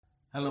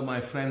Hello,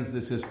 my friends.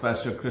 This is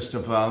Pastor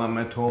Christopher. I'm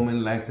at home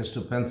in Lancaster,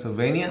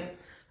 Pennsylvania.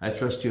 I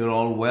trust you're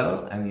all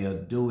well and you're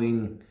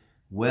doing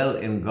well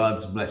in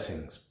God's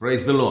blessings.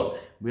 Praise the Lord.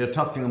 We are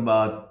talking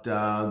about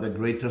the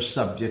greater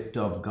subject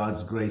of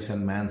God's grace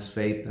and man's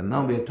faith. And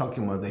now we are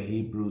talking about the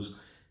Hebrews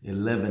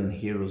 11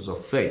 heroes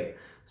of faith.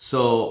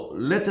 So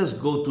let us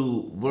go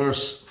to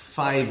verse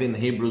 5 in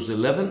Hebrews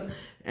 11.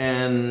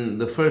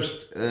 And the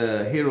first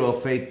hero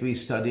of faith we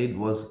studied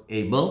was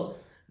Abel.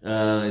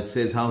 It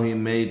says how he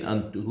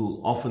who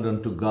offered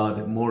unto God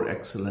a more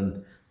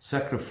excellent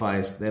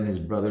sacrifice than his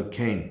brother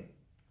Cain.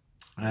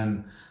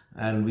 And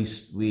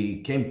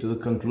we came to the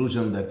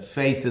conclusion that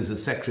faith is a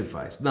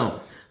sacrifice.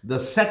 Now, the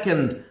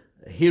second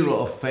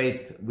hero of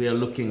faith we are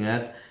looking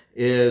at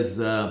is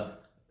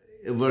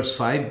verse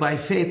 5. By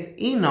faith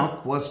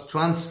Enoch was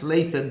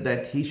translated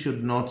that he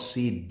should not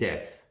see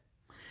death.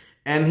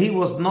 And he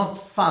was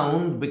not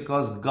found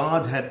because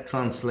God had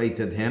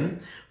translated him.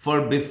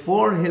 For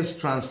before his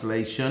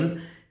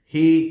translation,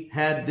 he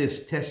had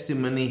this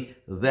testimony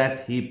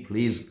that he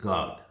pleased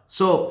God.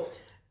 So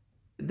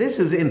this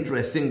is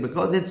interesting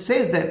because it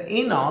says that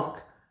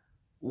Enoch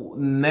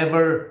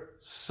never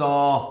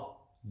saw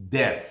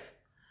death.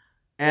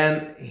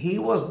 And he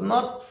was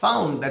not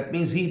found. That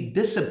means he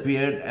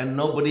disappeared and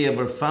nobody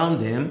ever found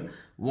him.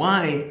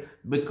 Why?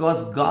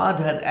 Because God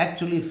had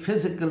actually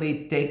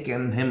physically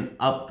taken him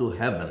up to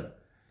heaven.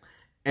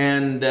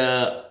 And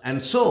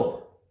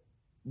so,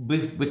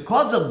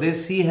 because of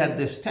this, he had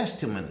this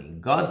testimony.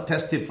 God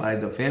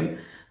testified of him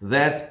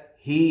that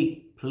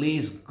he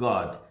pleased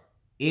God.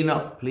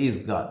 Enoch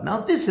pleased God. Now,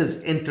 this is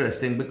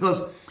interesting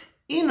because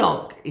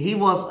Enoch, he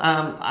was,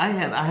 I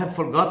have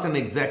forgotten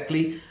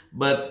exactly,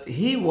 but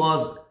he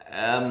was,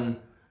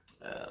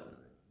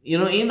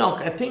 Enoch,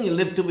 I think he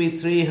lived to be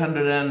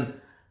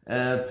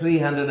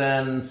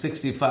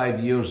 365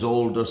 years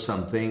old or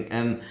something,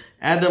 and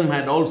Adam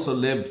had also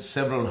lived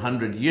several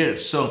hundred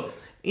years. So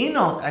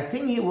Enoch, I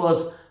think he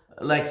was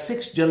like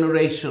 6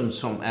 generations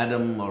from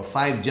Adam or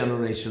 5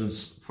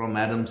 generations from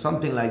Adam,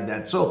 something like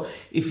that. So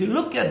if you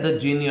look at the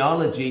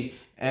genealogy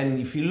and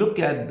if you look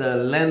at the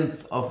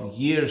length of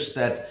years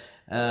that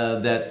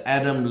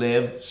Adam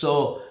lived,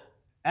 so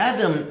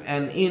Adam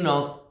and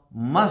Enoch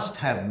must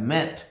have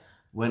met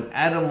when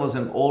Adam was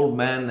an old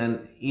man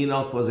and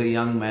Enoch was a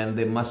young man.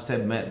 They must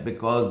have met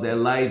because their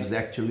lives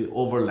actually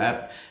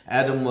overlapped.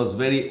 Adam was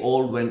very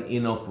old when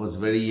Enoch was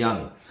very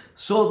young.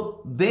 So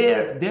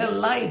their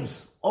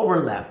lives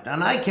overlapped.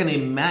 And I can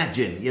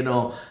imagine,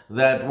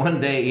 that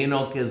one day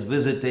Enoch is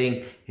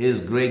visiting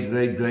his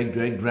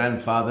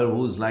great-great-great-great-grandfather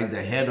who's like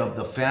the head of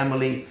the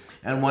family.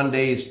 And one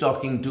day he's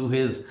talking to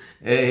his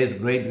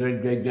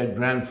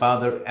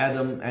great-great-great-great-grandfather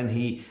Adam, and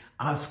he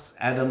asks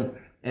Adam,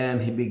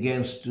 and he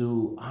begins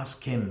to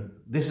ask him,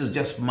 this is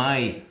just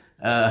my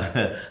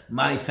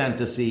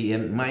fantasy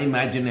and my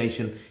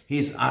imagination.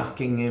 He's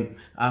asking him,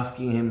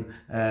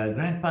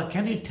 Grandpa,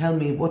 can you tell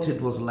me what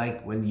it was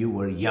like when you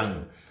were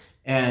young?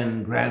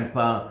 And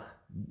Grandpa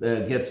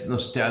gets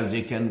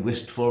nostalgic and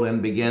wistful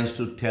and begins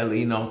to tell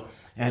Enoch.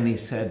 And he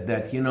said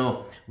that,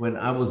 when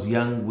I was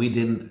young, we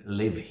didn't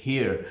live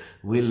here.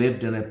 We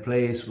lived in a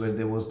place where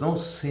there was no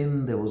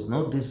sin, there was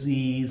no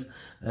disease,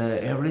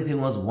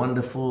 everything was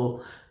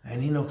wonderful.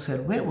 And Enoch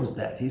said, where was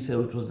that? He said,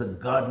 it was the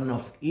Garden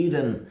of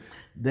Eden.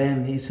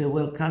 Then he said,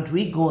 well, can't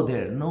we go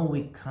there? No,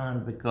 we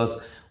can't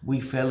because we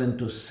fell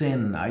into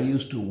sin. I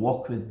used to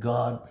walk with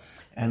God.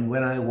 And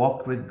when I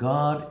walked with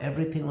God,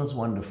 everything was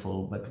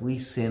wonderful. But we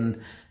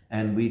sinned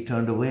and we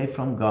turned away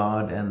from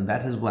God. And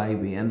that is why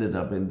we ended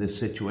up in this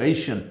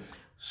situation.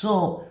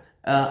 So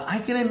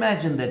I can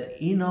imagine that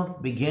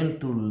Enoch began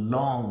to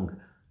long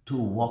to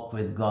walk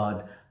with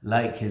God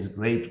like his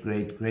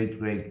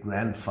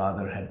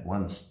great-great-great-great-grandfather had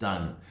once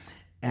done.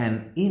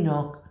 And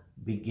Enoch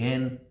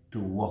began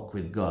to walk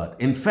with God.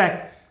 In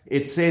fact,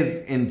 it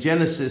says in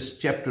Genesis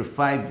chapter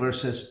 5,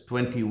 verses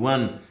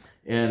 21,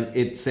 and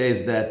it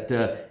says that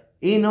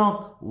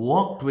Enoch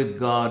walked with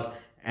God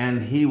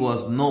and he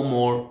was no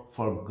more,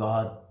 for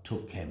God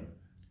took him.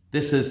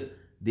 This is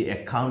the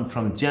account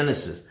from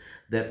Genesis,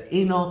 that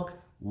Enoch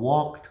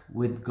walked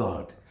with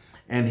God.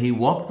 And he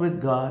walked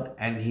with God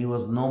and he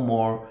was no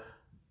more,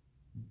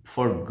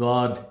 for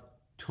God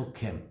took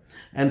him.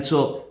 And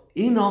so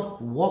Enoch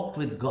walked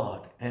with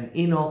God, and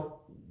Enoch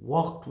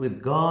walked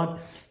with God.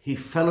 He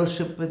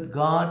fellowshiped with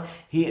God.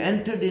 He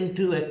entered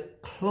into a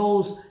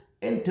close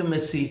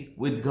intimacy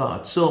with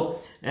God. So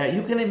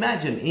you can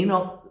imagine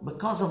Enoch,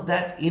 because of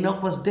that,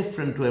 Enoch was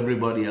different to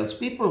everybody else.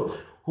 People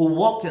who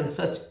walk in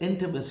such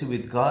intimacy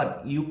with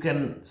God, you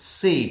can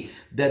see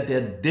that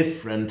they're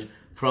different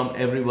from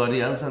everybody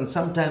else. And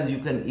sometimes you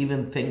can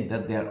even think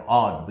that they're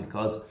odd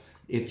because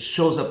it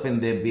shows up in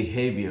their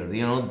behavior.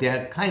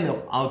 They're kind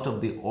of out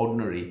of the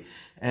ordinary.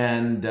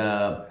 And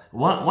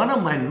one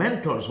of my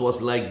mentors was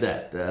like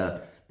that,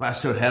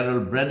 Pastor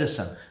Harold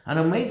Bredesen, an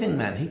amazing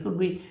man. He could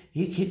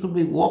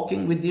be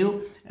walking with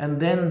you,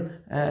 and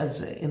then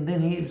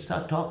he'll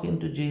start talking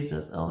to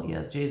Jesus. Oh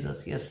yeah,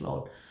 Jesus, yes,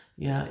 Lord.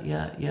 Yeah,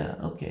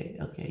 okay,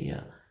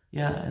 yeah.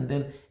 yeah. And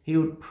then he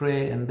would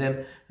pray, and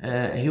then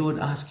he would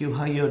ask you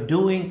how you're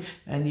doing,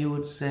 and you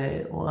would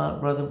say, well,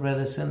 Brother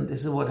Bredesen,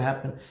 this is what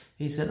happened.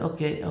 He said,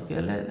 okay,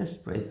 let's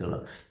praise the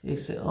Lord. He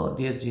said, oh,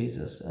 dear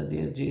Jesus,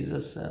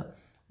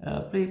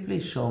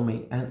 please show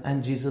me.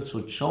 And Jesus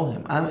would show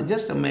him. I mean,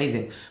 just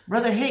amazing.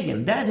 Brother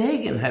Hagin, Dad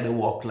Hagin had a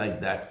walk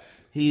like that.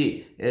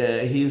 He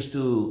used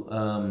to,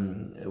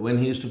 when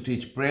he used to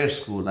teach prayer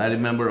school, I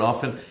remember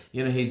often,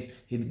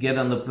 he'd get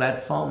on the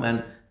platform,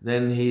 and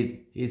then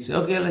he'd say,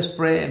 okay, let's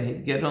pray. And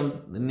he'd get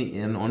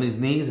on his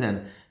knees,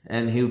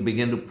 and he would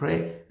begin to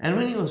pray. And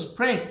when he was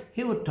praying,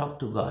 he would talk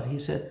to God. He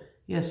said,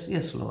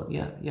 yes, Lord.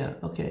 Yeah.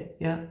 Okay.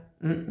 Yeah.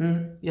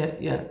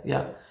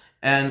 Yeah.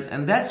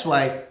 And that's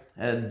why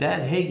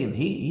Dad Hagin,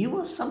 he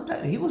was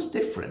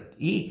different.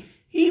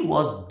 He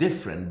was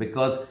different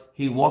because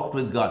he walked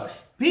with God.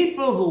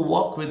 People who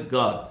walk with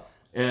God,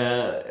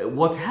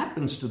 what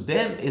happens to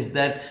them is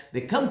that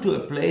they come to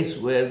a place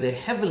where the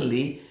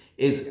heavenly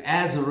is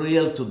as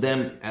real to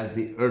them as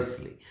the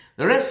earthly.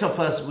 The rest of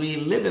us, we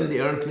live in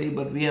the earthly,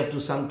 but we have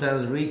to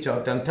sometimes reach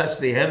out and touch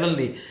the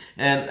heavenly.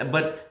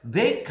 But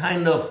they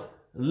kind of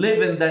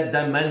live in that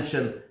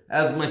dimension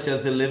as much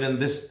as they live in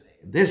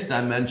this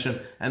dimension,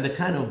 and they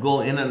kind of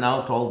go in and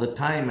out all the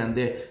time, and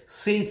they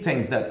see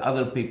things that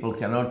other people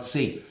cannot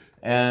see.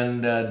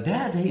 And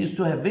Dad, he used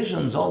to have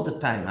visions all the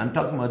time. I'm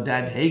talking about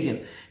Dad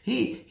Hagin.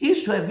 He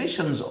used to have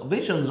visions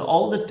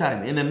all the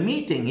time. In a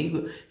meeting,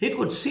 he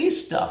could see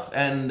stuff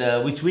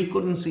and which we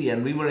couldn't see,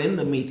 and we were in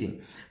the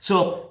meeting.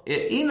 So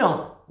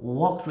Enoch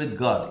walked with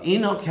God.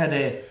 Enoch had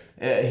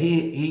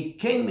he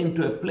came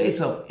into a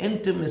place of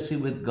intimacy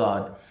with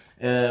God,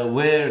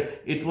 where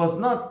it was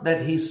not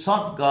that he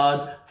sought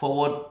God for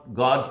what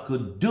God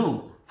could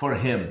do for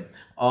him,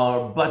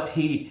 or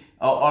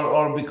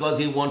because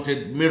he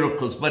wanted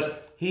miracles, but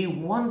he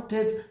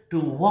wanted to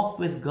walk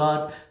with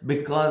God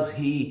because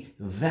he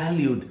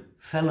valued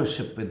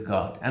fellowship with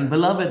God. And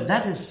beloved,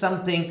 that is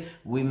something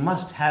we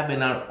must have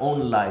in our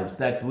own lives,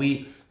 that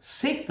we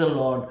seek the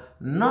Lord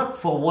not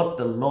for what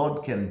the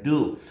Lord can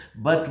do,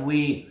 but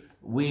we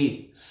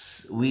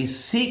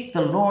seek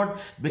the Lord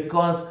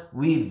because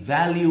we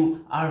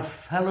value our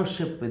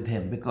fellowship with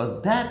him,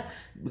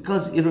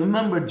 because you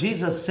remember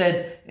Jesus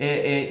said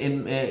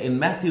in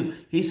Matthew,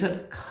 he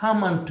said,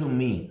 come unto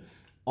me,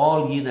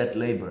 all ye that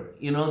labor.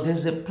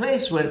 There's a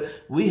place where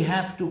we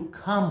have to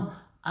come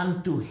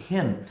unto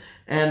him,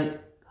 and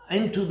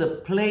into the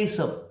place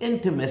of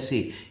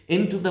intimacy,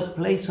 into the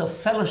place of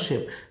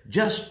fellowship,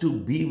 just to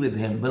be with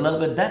him.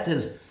 Beloved, that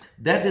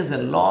is a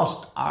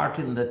lost art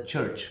in the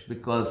church,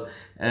 because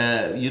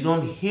you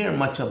don't hear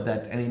much of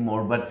that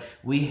anymore, but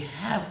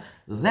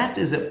that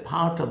is a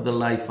part of the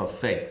life of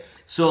faith.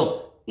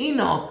 So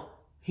Enoch,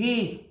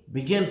 he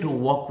began to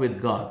walk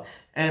with God,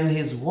 and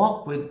he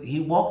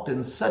walked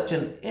in such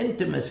an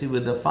intimacy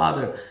with the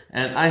Father.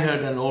 And I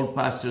heard an old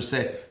pastor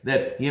say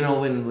that,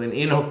 when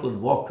Enoch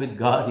would walk with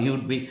God, he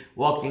would be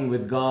walking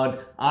with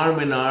God arm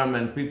in arm,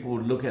 and people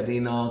would look at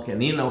Enoch,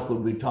 and Enoch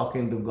would be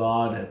talking to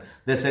God. And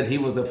they said he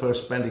was the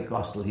first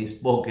Pentecostal. He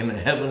spoke in a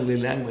heavenly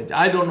language.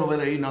 I don't know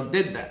whether Enoch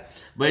did that,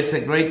 but it's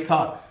a great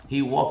thought.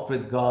 He walked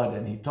with God,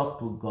 and he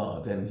talked with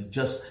God, and he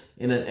just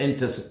in an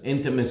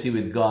intimacy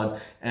with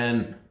God.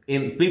 And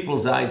in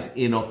people's eyes,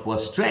 Enoch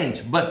was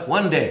strange. But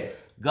one day,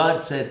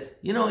 God said,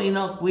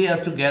 Enoch, we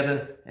are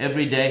together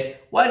every day.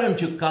 Why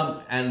don't you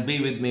come and be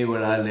with me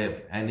where I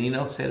live? And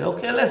Enoch said,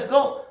 okay, let's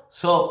go.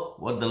 So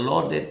what the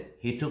Lord did,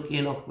 he took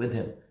Enoch with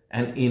him,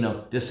 and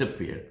Enoch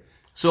disappeared.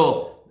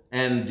 So,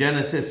 and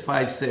Genesis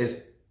 5 says,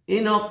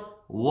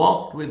 Enoch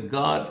walked with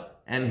God,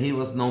 and he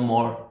was no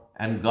more,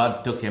 and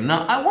God took him.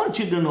 Now, I want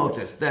you to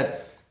notice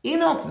that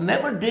Enoch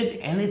never did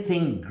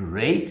anything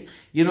great.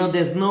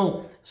 There's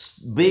no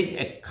big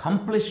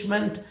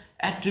accomplishment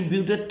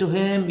attributed to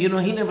him. He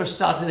never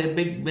started a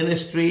big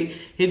ministry.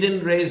 He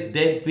didn't raise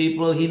dead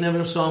people. He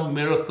never saw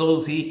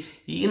miracles.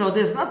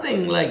 There's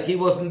nothing like, he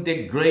wasn't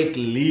a great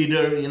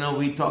leader.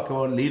 We talk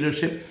about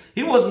leadership.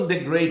 He wasn't a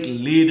great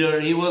leader.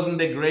 He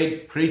wasn't a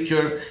great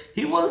preacher.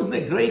 He wasn't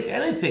a great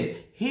anything.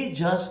 He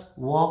just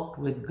walked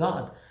with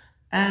God.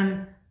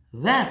 And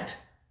that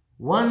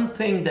one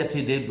thing that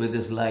he did with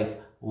his life,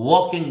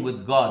 walking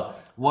with God,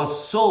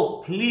 was so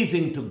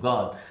pleasing to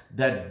God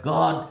that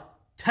God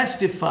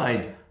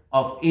testified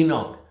of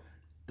Enoch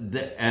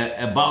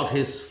about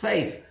his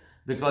faith,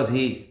 because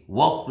he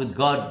walked with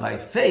God by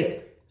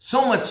faith,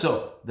 so much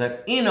so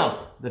that Enoch,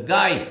 the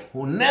guy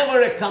who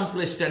never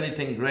accomplished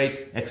anything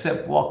great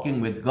except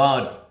walking with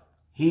God,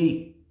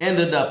 he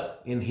ended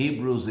up in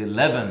Hebrews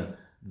 11,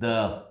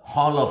 the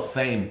Hall of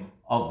Fame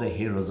of the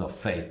heroes of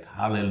faith.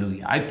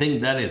 Hallelujah. I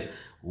think that is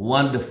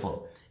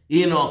wonderful.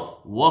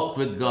 Enoch walked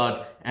with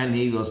God, and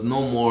he was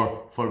no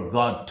more, for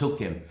God took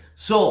him.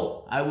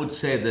 So I would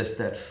say this,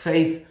 that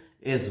faith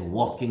is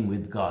walking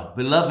with God.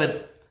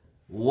 Beloved,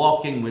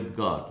 walking with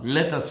God.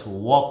 Let us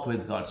walk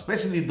with God,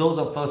 especially those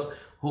of us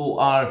who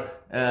are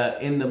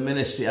in the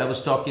ministry. I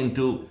was talking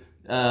to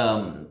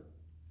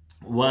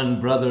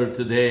one brother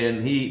today,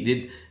 and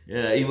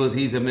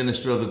he's a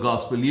minister of the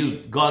gospel.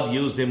 God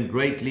used him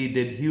greatly,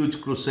 did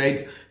huge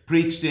crusades,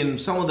 preached in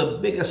some of the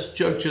biggest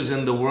churches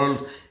in the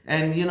world.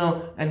 And,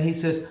 and he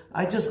says,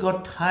 I just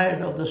got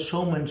tired of the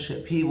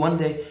showmanship. One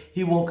day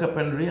he woke up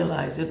and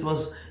realized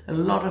a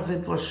lot of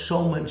it was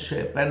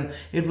showmanship. And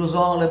it was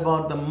all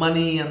about the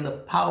money and the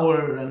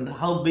power and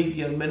how big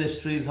your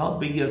ministry is, how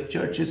big your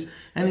church is.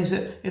 And he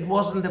said, it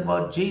wasn't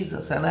about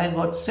Jesus. And I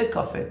got sick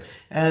of it.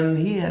 And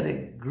he had a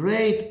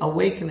great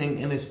awakening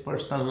in his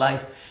personal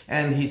life.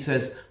 And he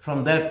says,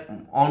 from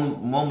that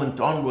moment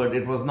onward,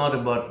 it was not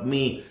about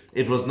me.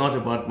 It was not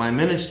about my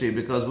ministry,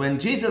 because when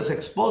Jesus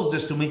exposed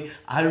this to me,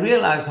 I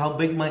realized how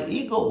big my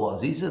ego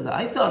was. He says,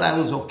 I thought I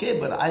was okay,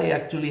 but I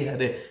actually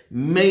had a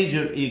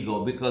major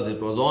ego because it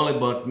was all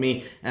about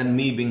me and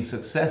me being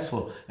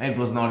successful. And it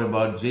was not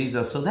about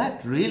Jesus. So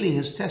that really,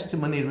 his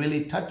testimony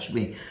really touched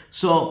me.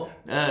 So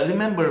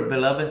remember,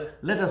 beloved,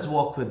 let us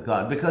walk with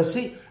God. Because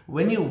see,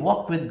 when you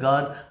walk with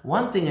God,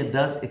 one thing it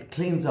does, it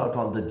cleans out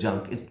all the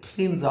junk. It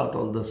cleans out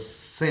all the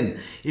sin.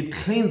 It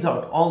cleans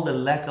out all the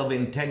lack of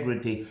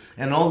integrity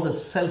and all the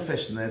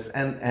selfishness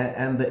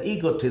and the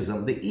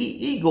egotism. The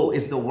ego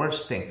is the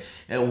worst thing.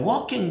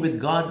 Walking with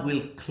God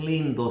will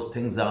clean those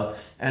things out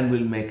and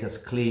will make us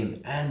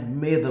clean. And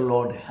may the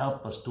Lord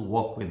help us to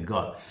walk with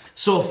God.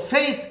 So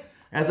faith,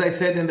 as I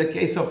said, in the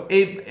case of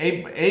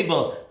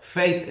Abel,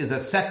 faith is a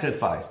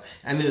sacrifice.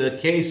 And in the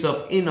case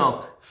of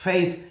Enoch,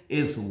 faith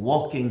is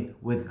walking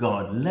with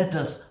God. Let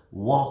us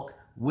walk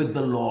with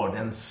the Lord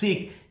and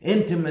seek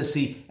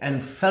intimacy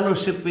and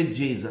fellowship with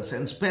Jesus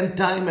and spend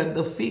time at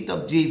the feet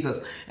of Jesus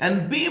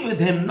and be with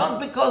him, not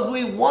because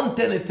we want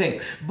anything,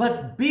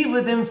 but be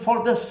with him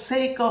for the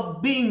sake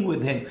of being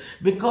with him,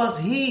 because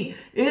he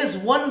is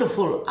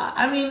wonderful.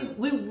 I mean,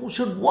 we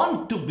should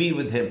want to be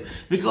with him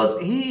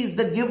because he is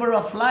the giver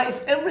of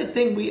life.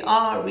 Everything we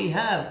are, we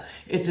have,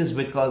 it is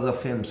because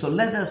of him. So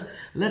let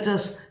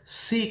us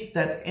seek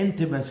that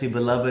intimacy,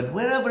 beloved,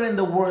 wherever in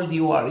the world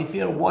you are. If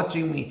you're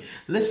watching me,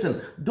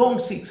 listen,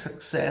 don't seek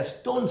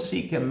success. Don't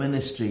seek a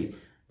ministry.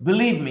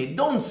 Believe me,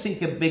 don't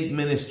seek a big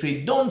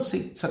ministry. Don't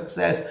seek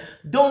success.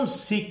 Don't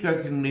seek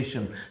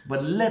recognition.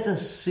 But let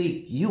us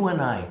seek, you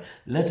and I,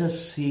 let us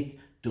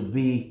seek to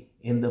be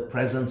in the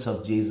presence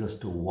of Jesus,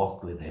 to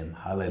walk with him.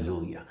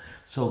 Hallelujah.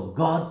 So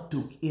God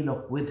took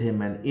Enoch with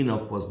him, and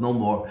Enoch was no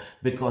more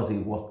because he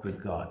walked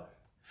with God.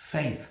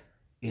 Faith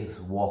is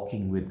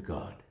walking with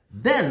God.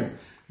 Then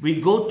we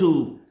go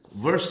to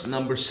verse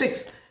number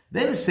 6.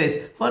 Then it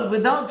says, but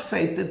without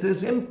faith it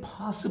is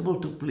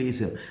impossible to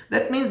please him.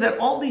 That means that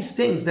all these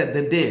things that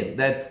they did,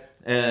 that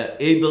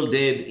Abel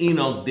did,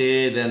 Enoch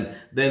did, and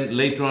then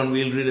later on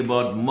we'll read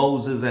about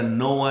Moses and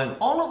Noah, and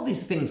all of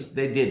these things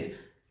they did,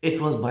 it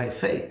was by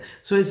faith.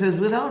 So he says,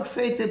 without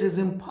faith it is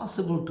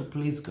impossible to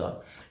please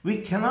God. We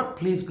cannot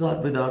please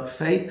God without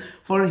faith,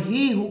 for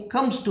he who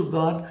comes to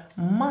God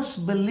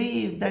must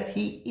believe that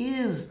he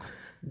is.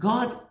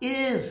 God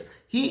is.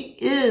 He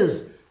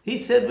is. He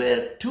said,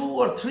 where 2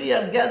 or 3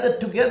 are gathered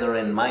together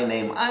in my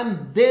name,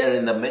 I'm there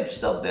in the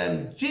midst of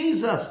them.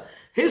 Jesus,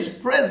 his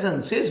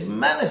presence, his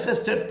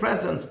manifested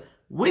presence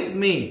with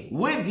me,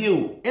 with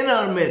you, in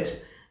our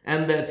midst,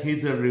 and that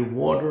he's a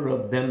rewarder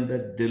of them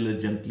that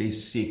diligently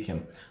seek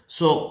him.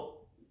 So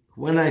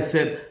when I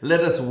said,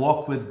 let us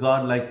walk with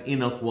God like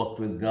Enoch walked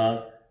with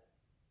God,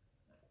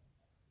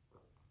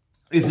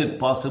 is it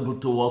possible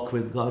to walk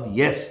with God?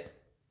 Yes.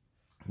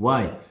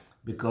 Why?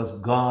 Because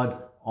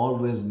God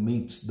always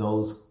meets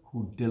those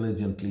who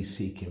diligently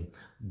seek him.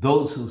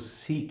 Those who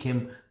seek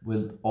him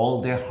with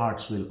all their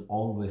hearts will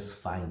always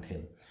find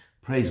him.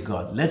 Praise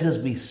God. Let us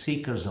be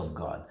seekers of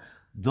God.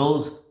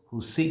 Those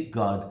who seek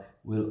God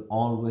will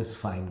always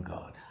find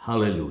God.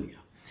 Hallelujah.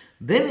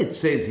 Then it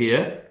says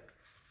here,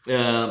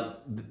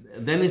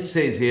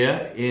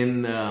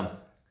 in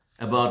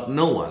about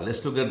Noah.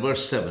 Let's look at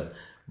verse 7.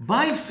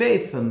 By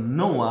faith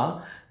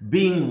Noah,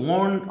 being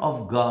warned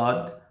of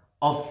God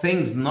of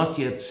things not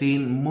yet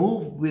seen,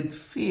 moved with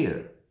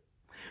fear,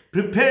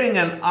 preparing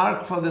an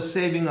ark for the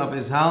saving of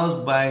his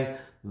house, by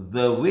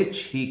the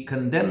which he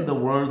condemned the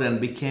world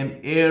and became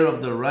heir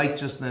of the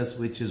righteousness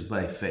which is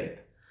by faith.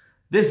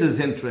 This is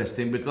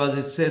interesting because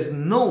it says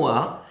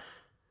Noah,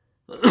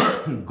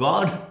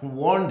 God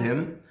warned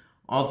him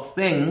of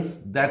things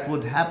that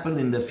would happen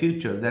in the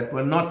future that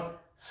were not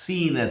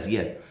seen as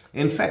yet.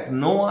 In fact,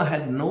 Noah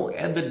had no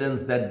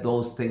evidence that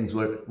those things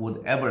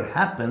would ever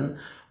happen,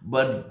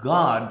 but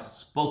God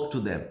spoke to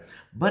them.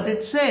 But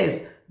it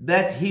says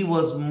that he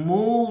was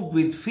moved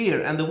with fear.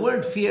 And the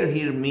word fear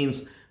here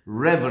means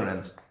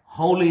reverence,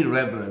 holy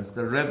reverence,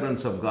 the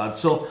reverence of God.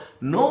 So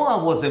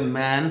Noah was a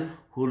man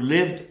who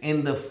lived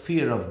in the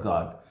fear of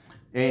God.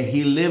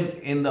 He lived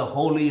in the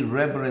holy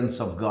reverence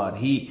of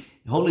God.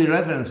 Holy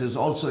reverence is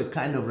also a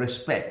kind of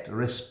respect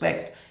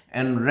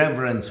and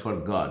reverence for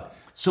God.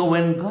 So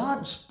when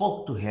God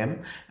spoke to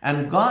him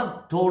and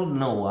God told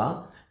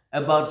Noah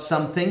about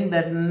something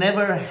that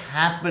never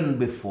happened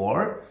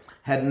before,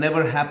 had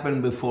never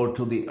happened before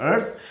to the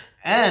earth,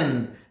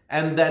 and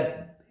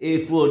that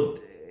it would,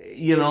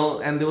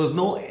 and there was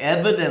no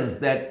evidence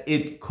that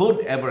it could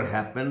ever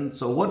happen.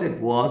 So what it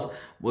was,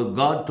 what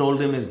God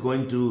told him is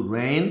going to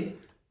rain,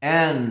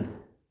 and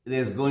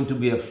there's going to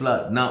be a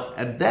flood. Now,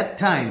 at that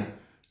time,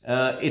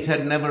 it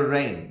had never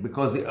rained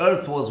because the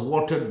earth was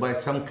watered by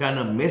some kind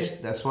of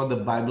mist. That's what the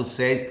Bible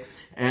says.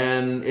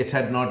 And it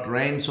had not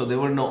rained, so there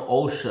were no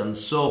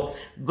oceans. So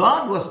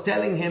God was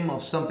telling him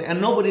of something, and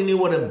nobody knew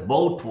what a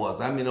boat was.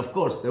 I mean, of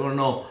course, there were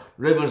no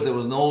rivers, there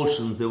was no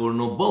oceans, there were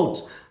no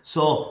boats.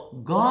 So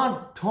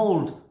God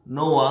told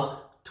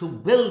Noah to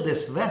build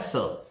this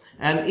vessel,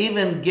 and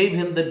even gave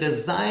him the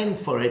design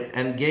for it,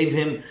 and gave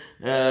him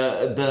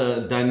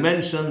the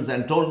dimensions,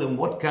 and told him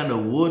what kind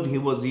of wood he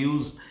would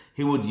use,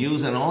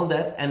 and all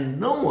that. And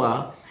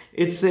Noah,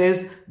 it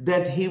says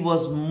that he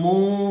was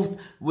moved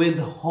with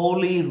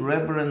holy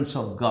reverence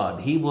of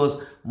God. He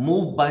was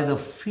moved by the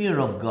fear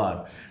of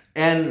God.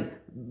 And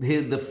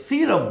the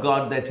fear of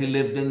God that he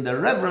lived in, the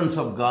reverence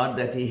of God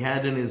that he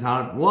had in his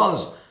heart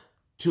was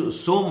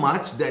so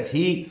much that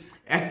he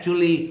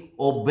actually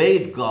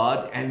obeyed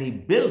God, and he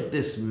built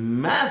this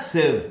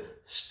massive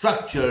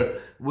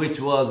structure, which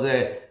was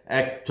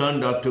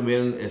turned out to be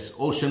an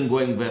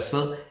ocean-going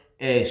vessel,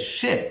 a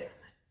ship.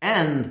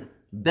 And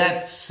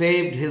that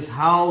saved his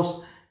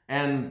house,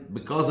 and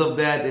because of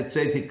that, it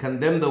says he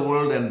condemned the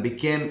world and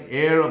became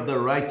heir of the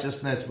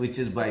righteousness which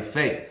is by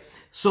faith.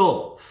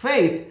 So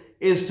faith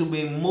is to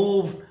be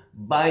moved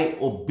by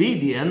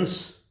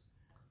obedience,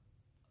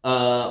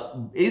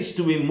 is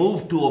to be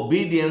moved to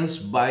obedience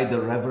by the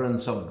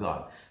reverence of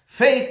God.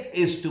 Faith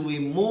is to be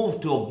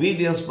moved to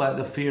obedience by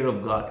the fear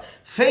of God.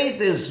 Faith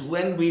is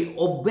when we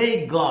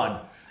obey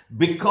God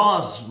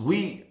because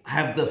we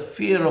have the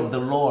fear of the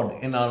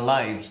Lord in our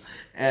lives.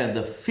 And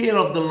the fear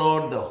of the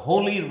Lord, the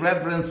holy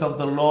reverence of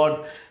the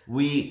Lord,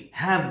 we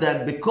have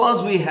that.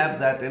 Because we have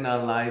that in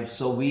our lives,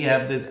 so we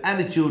have this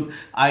attitude,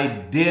 I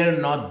dare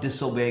not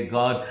disobey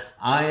God.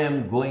 I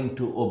am going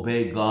to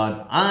obey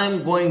God.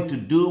 I'm going to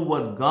do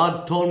what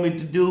God told me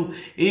to do,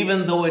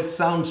 even though it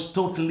sounds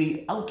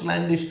totally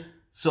outlandish.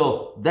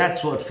 So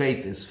that's what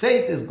faith is.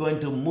 Faith is going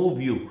to move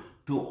you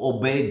to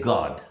obey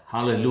God.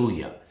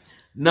 Hallelujah.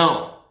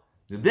 Now,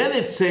 then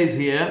it says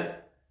here,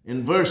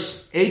 in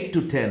verse 8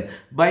 to 10,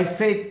 by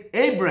faith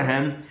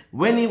Abraham,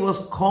 when he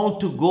was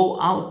called to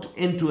go out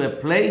into a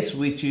place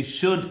which he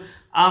should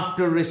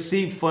after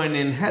receive for an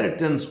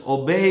inheritance,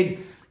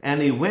 obeyed,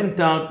 and he went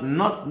out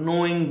not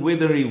knowing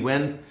whither he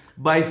went.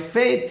 By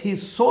faith he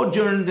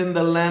sojourned in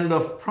the land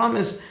of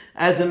promise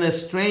as in a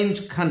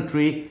strange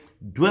country,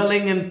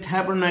 dwelling in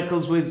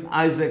tabernacles with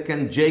Isaac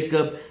and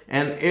Jacob,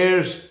 and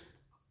heirs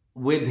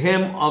with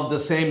him of the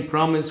same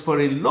promise. For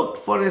he looked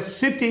for a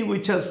city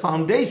which has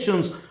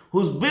foundations,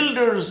 whose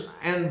builder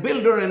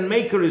and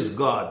maker is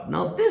God.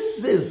 Now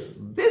this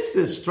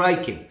is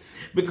striking,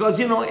 because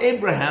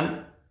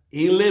Abraham,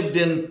 he lived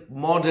in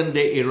modern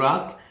day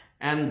Iraq,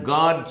 and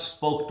God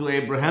spoke to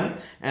Abraham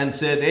and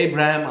said,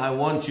 Abraham, I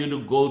want you to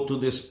go to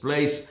this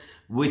place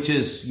which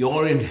is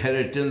your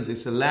inheritance.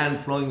 It's a land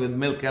flowing with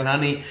milk and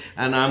honey,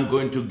 and I'm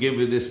going to give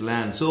you this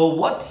land. So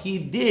what he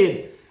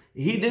did,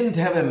 he didn't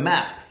have a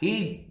map.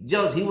 He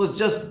was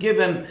just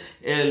given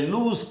a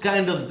loose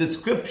kind of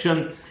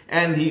description,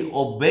 and he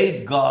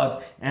obeyed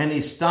God, and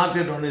he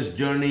started on his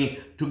journey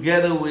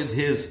together with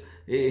his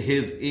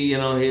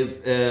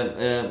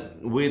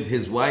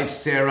wife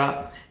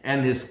Sarah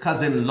and his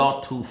cousin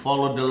Lot, who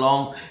followed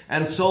along.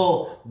 And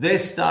so they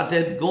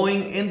started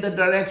going in the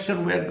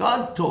direction where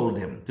God told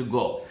him to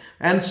go.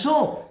 And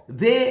so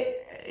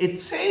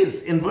it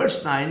says in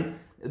verse 9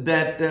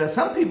 that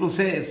some people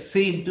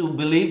seem to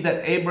believe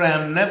that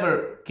Abraham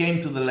never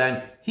came to the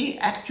land. He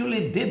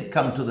actually did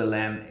come to the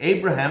land.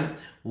 Abraham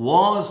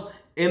was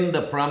in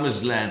the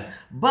promised land.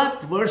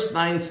 But verse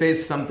 9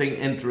 says something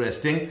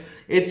interesting.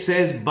 It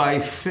says, by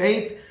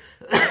faith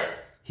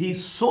he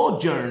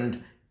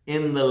sojourned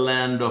in the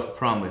land of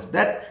promise.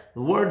 That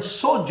word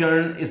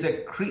sojourn is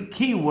a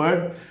key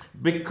word,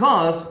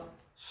 because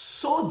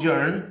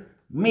sojourn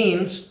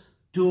means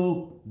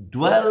to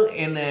dwell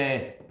in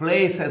a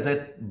place as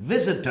a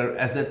visitor,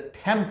 as a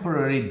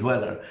temporary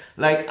dweller.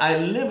 Like I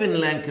live in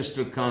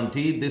Lancaster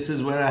County. This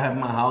is where I have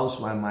my house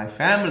and my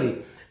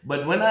family.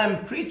 But when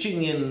I'm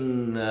preaching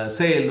in,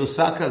 say,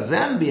 Lusaka,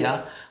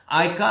 Zambia,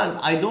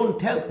 I don't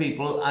tell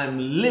people I'm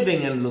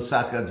living in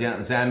Lusaka,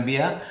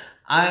 Zambia.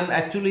 I'm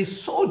actually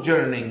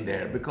sojourning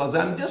there because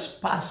I'm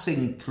just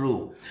passing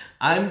through.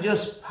 I'm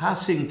just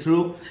passing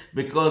through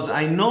because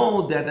I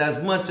know that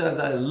as much as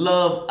I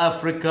love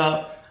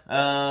Africa,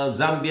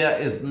 Zambia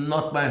is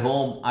not my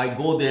home. I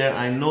go there.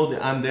 I know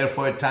that I'm there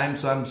for a time,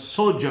 so I'm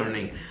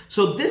sojourning.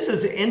 So this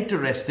is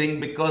interesting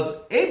because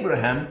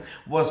Abraham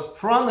was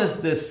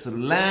promised this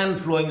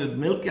land flowing with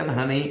milk and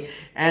honey,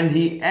 and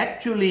he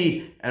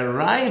actually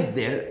arrived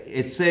there.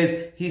 It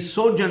says he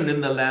sojourned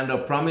in the land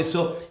of promise.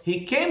 So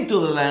he came to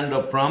the land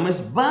of promise,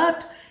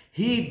 but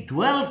he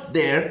dwelt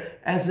there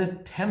as a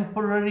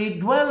temporary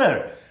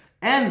dweller.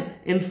 And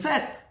in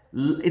fact,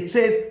 it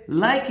says,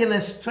 like in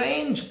a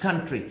strange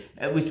country,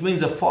 which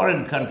means a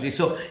foreign country.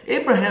 So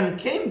Abraham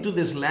came to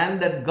this land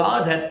that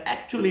God had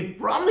actually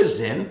promised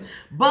him.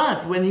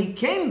 But when he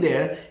came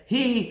there,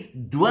 he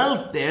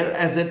dwelt there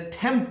as a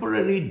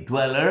temporary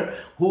dweller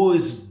who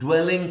is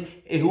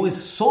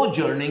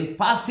sojourning,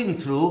 passing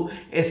through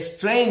a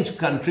strange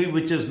country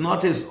which is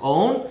not his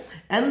own.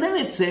 And then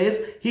it says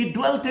he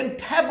dwelt in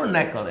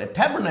tabernacle. A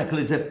tabernacle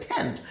is a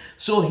tent.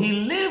 So he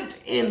lived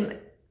in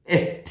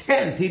a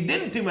tent. He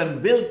didn't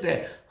even build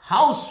a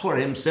house for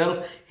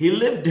himself. He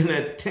lived in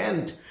a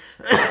tent.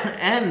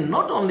 And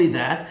not only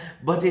that,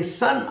 but his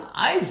son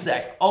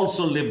Isaac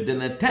also lived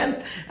in a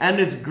tent, and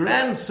his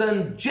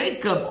grandson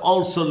Jacob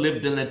also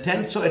lived in a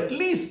tent. So at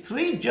least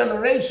 3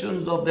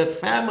 generations of that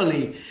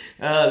family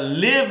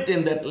lived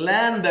in that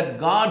land that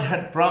God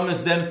had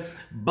promised them,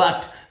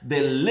 but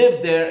they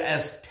lived there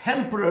as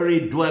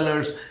temporary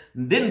dwellers,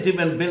 didn't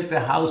even build a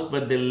house,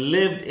 but they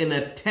lived in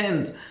a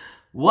tent.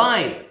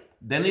 Why?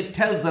 Then it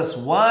tells us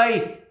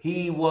why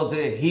he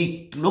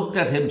looked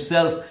at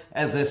himself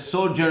as a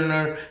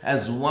sojourner,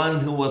 as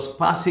one who was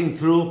passing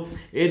through.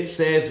 It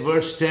says,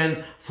 verse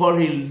 10, for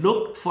he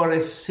looked for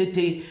a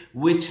city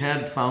which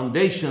had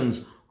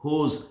foundations,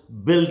 whose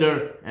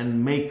builder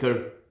and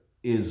maker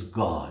is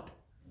God.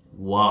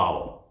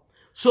 Wow.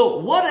 So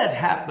what had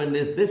happened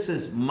is, this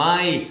is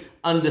my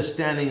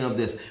understanding of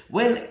this.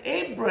 When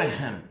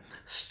Abraham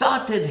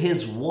started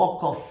his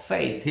walk of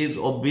faith, his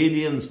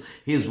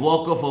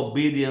walk of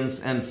obedience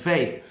and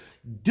faith,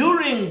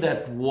 during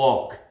that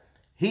walk,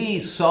 he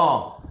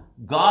saw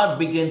God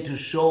begin to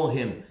show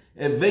him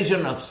a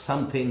vision of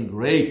something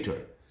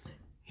greater.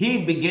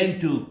 He began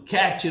to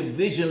catch a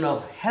vision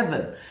of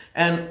heaven,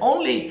 and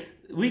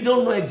we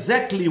don't know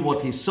exactly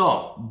what he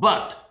saw,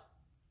 but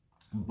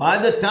by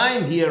the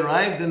time he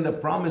arrived in the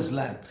promised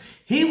land,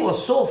 he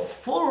was so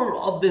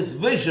full of this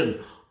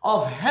vision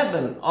of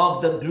heaven,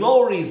 of the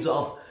glories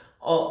of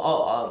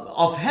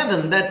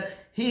heaven, that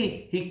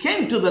he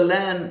came to the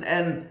land,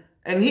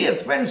 and he had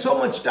spent so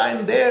much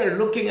time there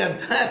looking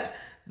at that.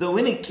 So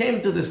when he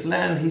came to this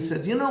land, he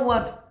said, you know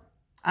what?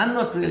 I'm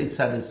not really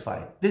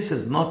satisfied. This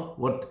is not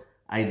what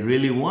I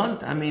really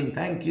want. I mean,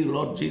 thank you,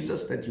 Lord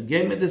Jesus, that you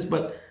gave me this,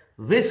 but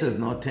this is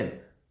not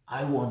it.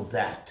 I want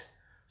that.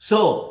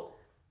 So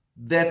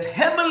that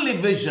heavenly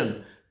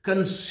vision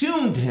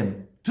consumed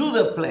him to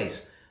the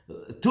place,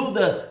 to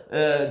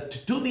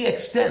the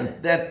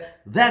extent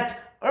that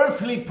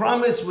earthly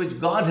promise which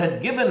God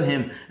had given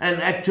him,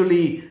 and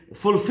actually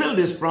fulfilled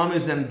his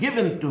promise and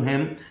given to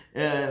him,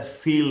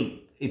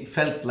 it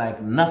felt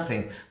like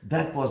nothing.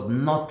 That was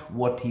not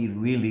what he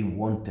really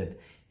wanted.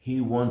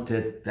 He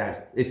wanted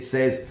that. It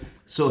says,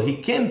 so he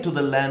came to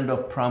the land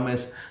of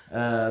promise,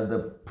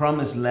 the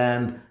promised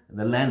land,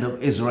 the land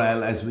of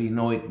Israel as we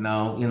know it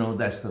now.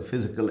 That's the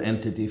physical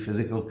entity,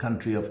 physical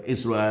country of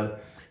Israel,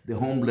 the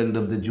homeland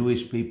of the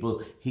Jewish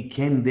people. He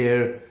came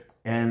there,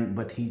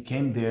 but he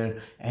came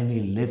there and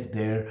he lived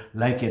there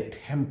like a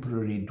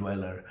temporary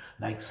dweller,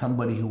 like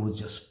somebody who was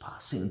just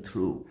passing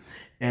through.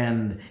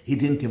 And he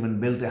didn't even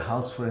build a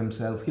house for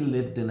himself. He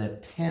lived in a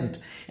tent,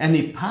 and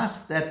he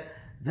passed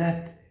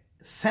that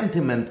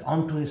sentiment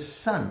on to his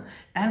son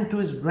and to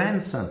his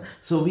grandson.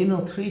 So we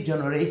know 3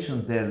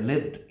 generations there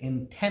lived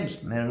in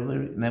tents,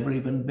 never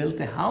even built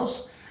a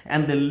house,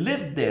 and they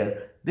lived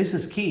there. This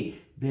is key.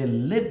 They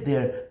lived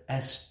there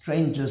as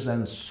strangers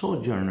and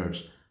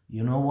sojourners.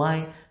 You know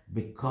why?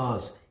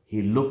 Because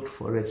he looked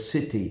for a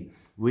city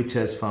which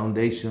has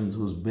foundations,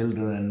 whose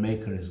builder and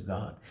maker is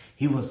God.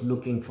 He was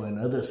looking for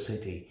another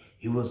city.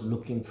 He was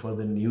looking for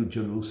the New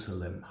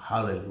Jerusalem.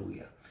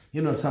 Hallelujah.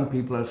 Some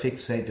people are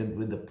fixated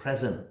with the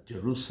present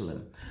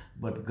Jerusalem,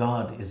 but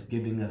God is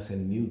giving us a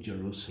new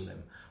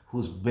Jerusalem,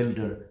 whose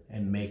builder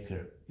and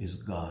maker is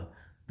God.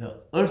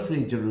 The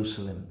earthly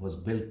Jerusalem was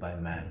built by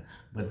man,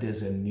 but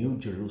there's a new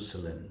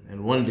Jerusalem.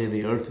 And one day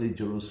the earthly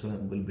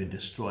Jerusalem will be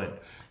destroyed,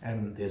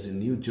 and there's a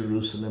new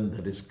Jerusalem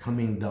that is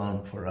coming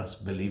down for us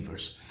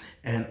believers.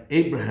 And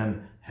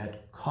Abraham had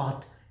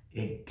caught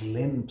a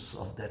glimpse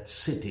of that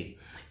city,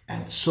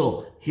 and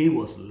so he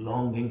was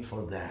longing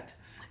for that.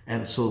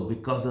 And so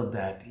because of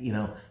that,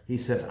 he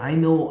said, I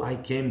know I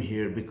came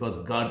here because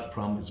God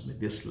promised me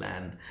this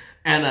land.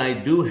 And I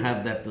do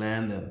have that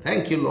land. And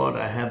thank you, Lord,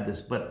 I have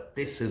this. But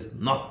this is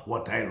not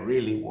what I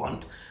really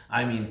want.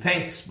 I mean,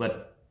 thanks,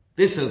 but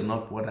this is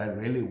not what I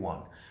really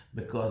want.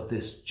 Because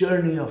this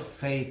journey of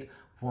faith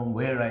from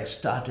where I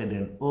started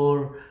in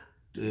Ur,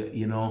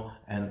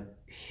 and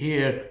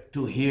here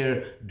to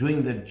here,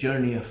 doing the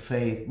journey of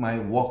faith, my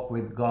walk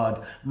with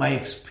God, my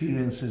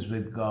experiences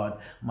with God,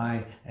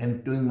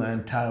 and doing my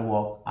entire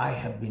walk, I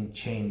have been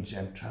changed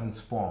and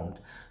transformed,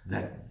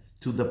 that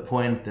to the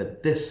point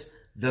that this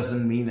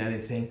doesn't mean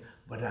anything,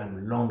 but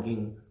I'm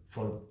longing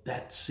for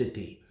that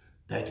city,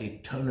 that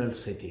eternal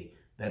city,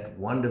 that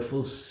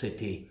wonderful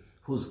city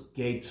whose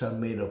gates are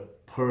made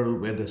of pearl,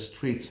 where the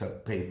streets are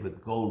paved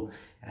with gold.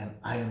 And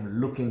I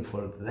am looking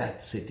for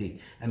that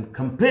city. And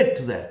compared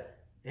to that,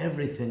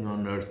 everything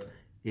on earth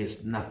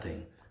is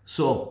nothing.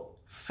 So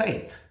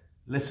faith,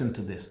 listen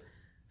to this.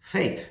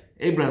 Faith,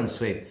 Abraham's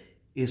faith,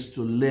 is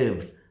to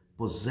live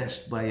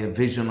possessed by a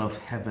vision of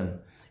heaven,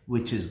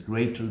 which is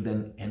greater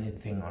than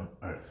anything on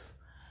earth.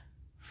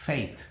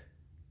 Faith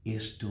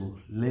is to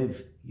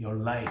live your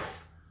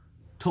life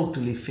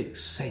totally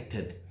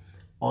fixated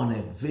on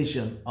a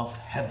vision of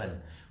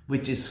heaven,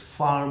 which is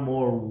far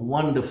more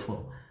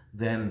wonderful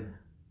than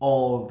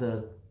all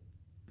the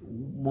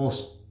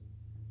most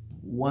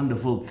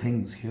wonderful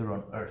things here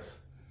on earth.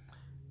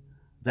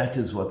 That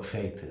is what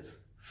faith is.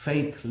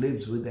 Faith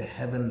lives with a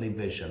heavenly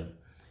vision.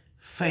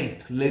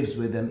 Faith lives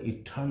with an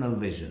eternal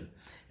vision.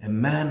 A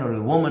man or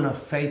a woman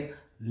of faith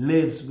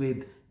lives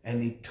with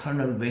an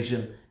eternal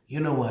vision.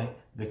 You know why?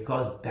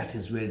 Because that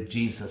is where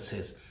Jesus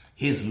is.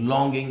 His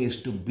longing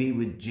is to be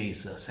with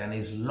Jesus, and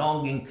his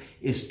longing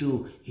is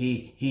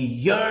he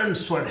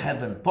yearns for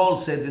heaven. Paul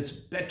says it's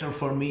better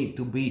for me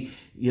to be,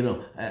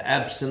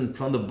 absent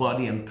from the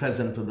body and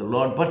present with the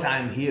Lord, but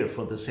I'm here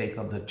for the sake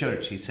of the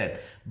church, he said.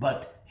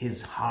 But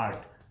his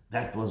heart,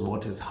 that was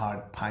what his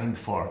heart pined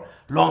for,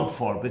 longed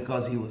for,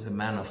 because he was a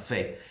man of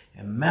faith.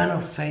 A man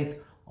of faith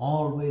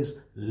always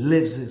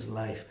lives his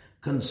life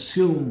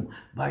consumed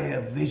by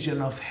a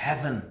vision of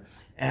heaven.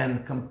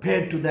 And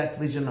compared to that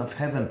vision of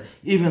heaven,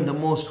 even the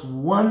most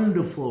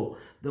wonderful,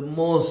 the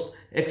most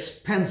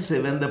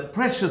expensive, and the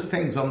precious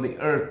things on the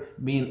earth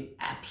mean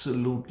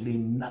absolutely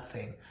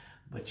nothing.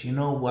 But you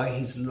know why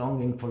he's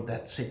longing for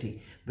that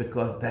city?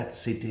 Because that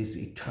city is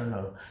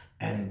eternal,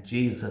 and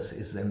Jesus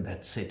is in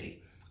that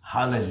city.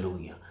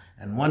 Hallelujah.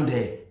 And one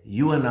day,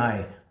 you and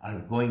I are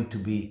going to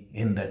be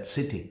in that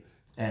city.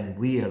 And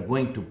we are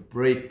going to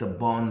break the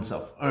bonds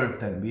of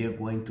earth, and we are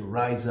going to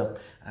rise up,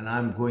 and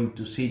I'm going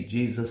to see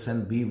Jesus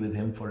and be with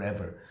him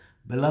forever.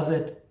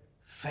 Beloved,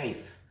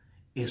 faith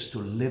is to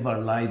live our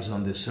lives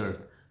on this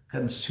earth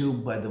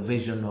consumed by the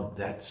vision of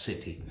that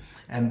city.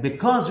 And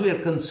because we are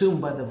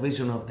consumed by the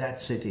vision of that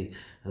city,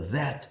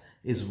 that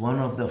is one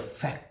of the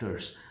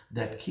factors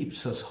that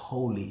keeps us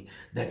holy,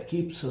 that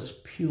keeps us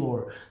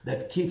pure,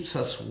 that keeps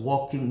us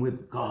walking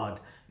with God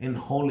in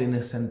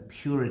holiness and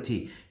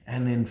purity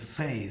and in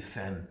faith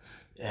and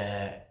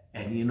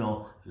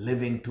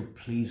living to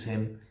please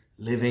him,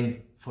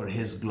 living for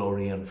his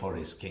glory and for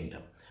his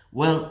kingdom.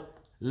 Well,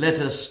 let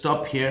us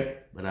stop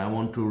here, but I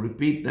want to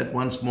repeat that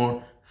once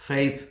more.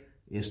 Faith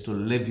is to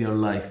live your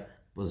life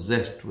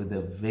possessed with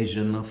a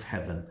vision of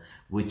heaven,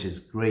 which is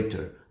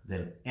greater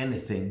than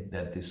anything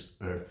that this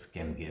earth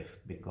can give.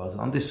 Because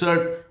on this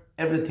earth,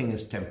 everything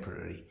is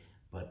temporary,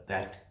 but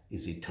that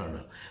is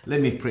eternal. Let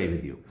me pray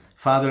with you.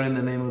 Father, in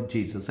the name of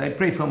Jesus, I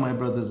pray for my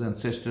brothers and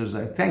sisters.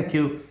 I thank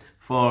you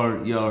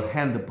for your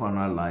hand upon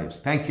our lives.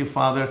 Thank you,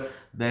 Father,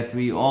 that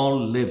we all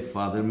live,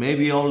 Father. May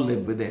we all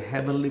live with a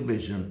heavenly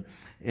vision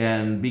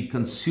and be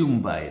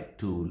consumed by it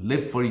to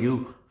live for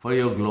you, for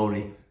your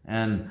glory.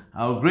 And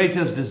our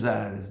greatest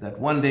desire is that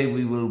one day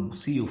we will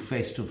see you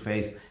face to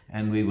face,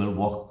 and we will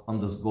walk on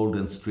those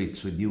golden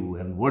streets with you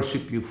and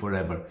worship you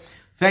forever.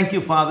 Thank you,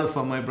 Father,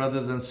 for my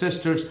brothers and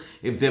sisters.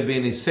 If there be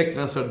any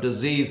sickness or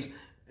disease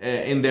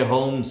in their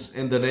homes,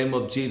 in the name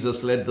of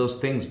Jesus, let those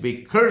things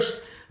be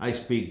cursed. I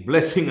speak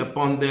blessing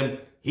upon them,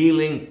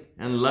 healing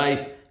and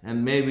life,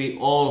 and may we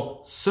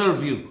all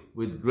serve you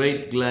with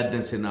great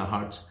gladness in our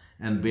hearts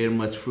and bear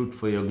much fruit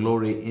for your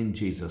glory in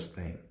Jesus'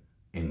 name.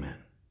 Amen.